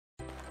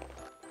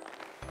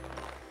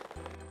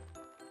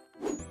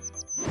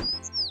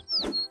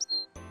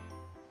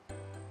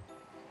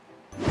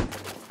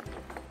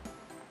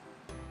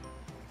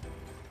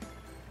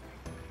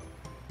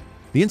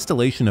The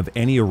installation of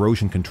any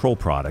erosion control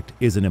product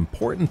is an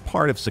important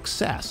part of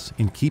success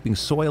in keeping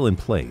soil in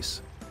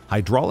place.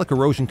 Hydraulic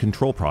erosion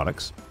control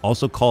products,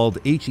 also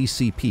called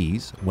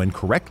HECPs, when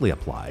correctly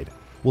applied,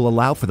 will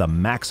allow for the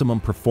maximum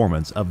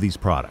performance of these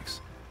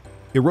products.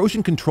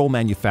 Erosion control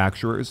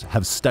manufacturers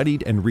have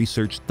studied and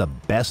researched the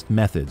best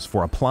methods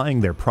for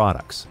applying their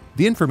products.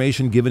 The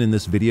information given in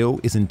this video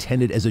is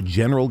intended as a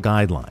general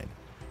guideline.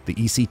 The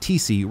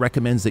ECTC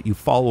recommends that you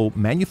follow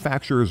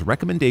manufacturers'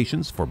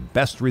 recommendations for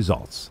best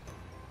results.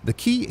 The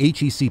key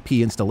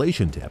HECP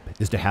installation tip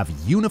is to have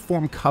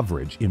uniform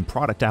coverage in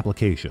product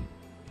application.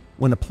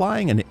 When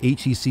applying an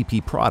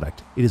HECP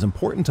product, it is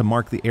important to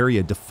mark the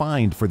area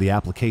defined for the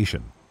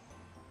application.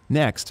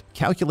 Next,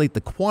 calculate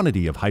the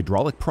quantity of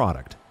hydraulic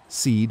product,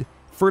 seed,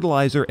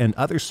 fertilizer, and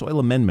other soil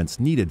amendments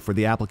needed for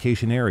the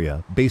application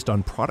area based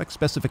on product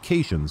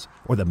specifications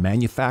or the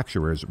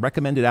manufacturer's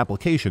recommended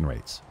application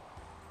rates.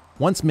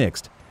 Once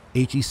mixed,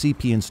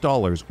 HECP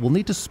installers will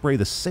need to spray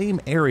the same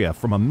area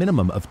from a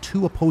minimum of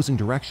 2 opposing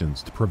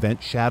directions to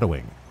prevent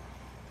shadowing.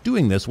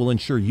 Doing this will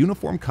ensure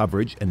uniform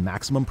coverage and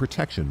maximum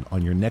protection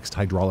on your next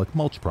hydraulic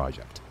mulch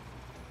project.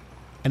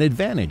 An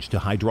advantage to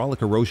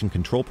hydraulic erosion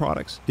control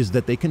products is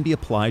that they can be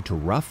applied to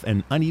rough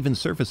and uneven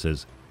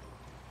surfaces,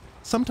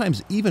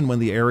 sometimes even when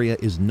the area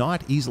is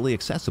not easily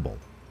accessible.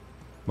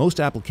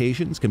 Most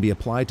applications can be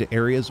applied to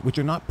areas which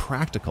are not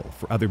practical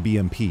for other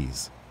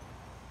BMPs.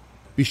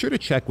 Be sure to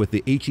check with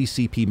the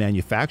HECP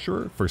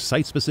manufacturer for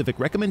site-specific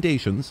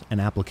recommendations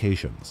and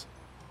applications.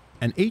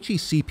 An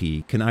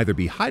HECP can either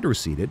be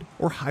hydroseeded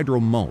or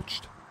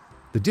hydromulched.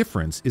 The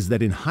difference is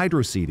that in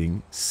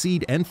hydroseeding,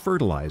 seed and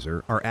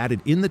fertilizer are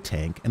added in the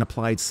tank and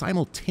applied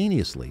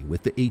simultaneously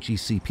with the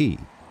HECP.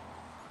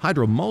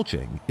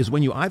 Hydromulching is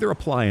when you either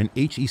apply an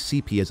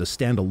HECP as a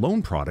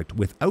standalone product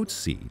without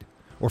seed,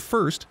 or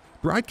first,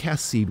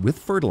 broadcast seed with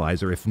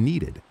fertilizer if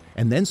needed,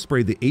 and then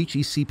spray the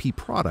HECP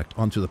product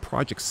onto the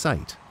project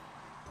site.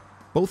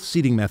 Both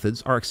seeding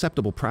methods are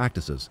acceptable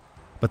practices,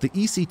 but the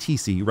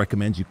ECTC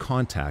recommends you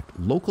contact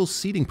local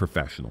seeding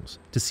professionals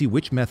to see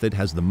which method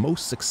has the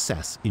most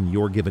success in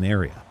your given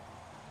area.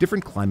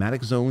 Different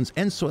climatic zones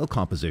and soil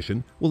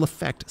composition will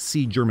affect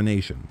seed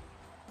germination.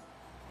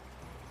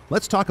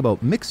 Let's talk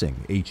about mixing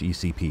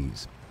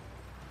HECPs.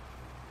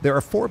 There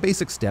are 4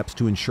 basic steps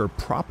to ensure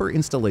proper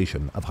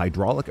installation of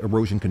hydraulic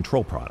erosion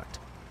control product.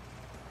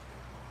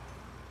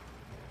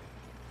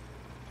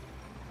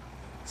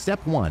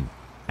 Step 1.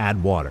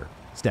 Add water.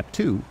 Step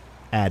 2.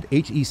 Add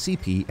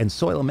HECP and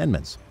soil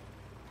amendments.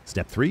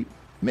 Step 3.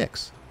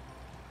 Mix.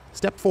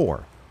 Step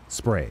 4.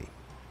 Spray.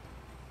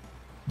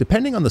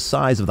 Depending on the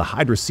size of the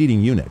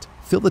hydroseeding unit,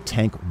 fill the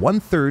tank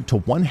 1/3 to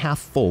 1/2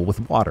 full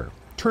with water.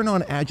 Turn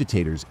on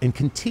agitators and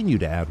continue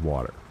to add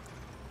water.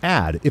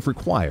 Add, if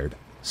required,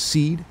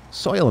 seed,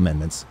 soil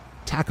amendments,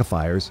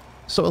 tackifiers,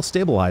 soil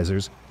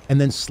stabilizers, and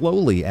then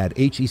slowly add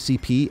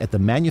HECP at the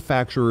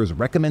manufacturer's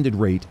recommended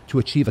rate to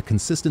achieve a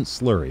consistent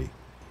slurry.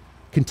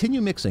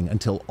 Continue mixing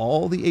until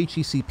all the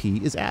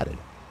HECP is added.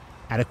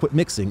 Adequate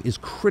mixing is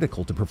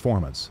critical to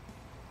performance.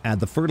 Add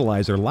the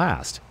fertilizer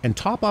last and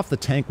top off the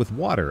tank with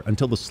water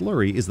until the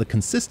slurry is the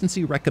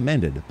consistency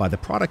recommended by the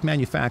product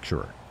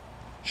manufacturer.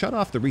 Shut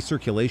off the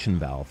recirculation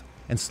valve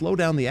and slow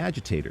down the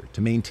agitator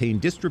to maintain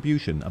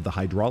distribution of the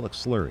hydraulic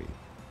slurry,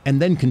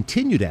 and then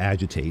continue to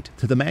agitate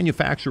to the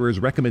manufacturer's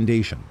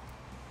recommendation.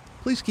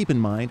 Please keep in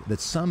mind that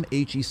some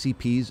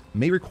HECPs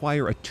may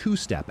require a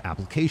 2-step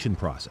application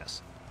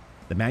process.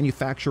 The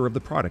manufacturer of the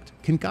product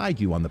can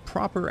guide you on the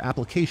proper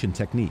application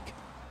technique.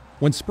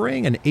 When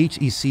spraying an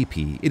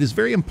HECP, it is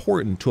very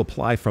important to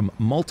apply from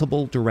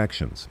multiple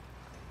directions.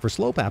 For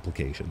slope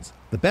applications,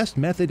 the best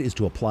method is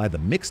to apply the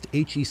mixed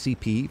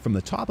HECP from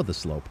the top of the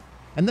slope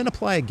and then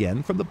apply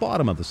again from the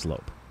bottom of the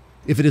slope.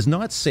 If it is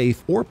not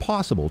safe or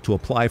possible to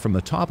apply from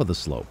the top of the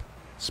slope,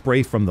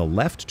 spray from the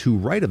left to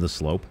right of the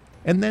slope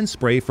and then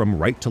spray from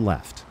right to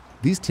left.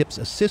 These tips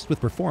assist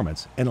with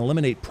performance and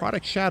eliminate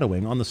product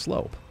shadowing on the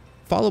slope.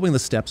 Following the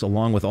steps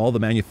along with all the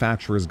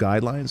manufacturer's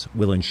guidelines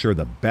will ensure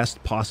the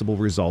best possible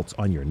results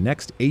on your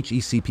next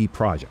HECP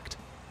project.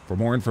 For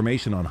more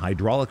information on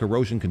hydraulic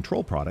erosion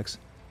control products,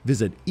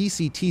 visit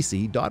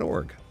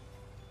ectc.org.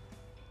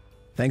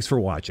 Thanks for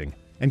watching,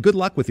 and good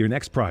luck with your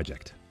next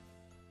project.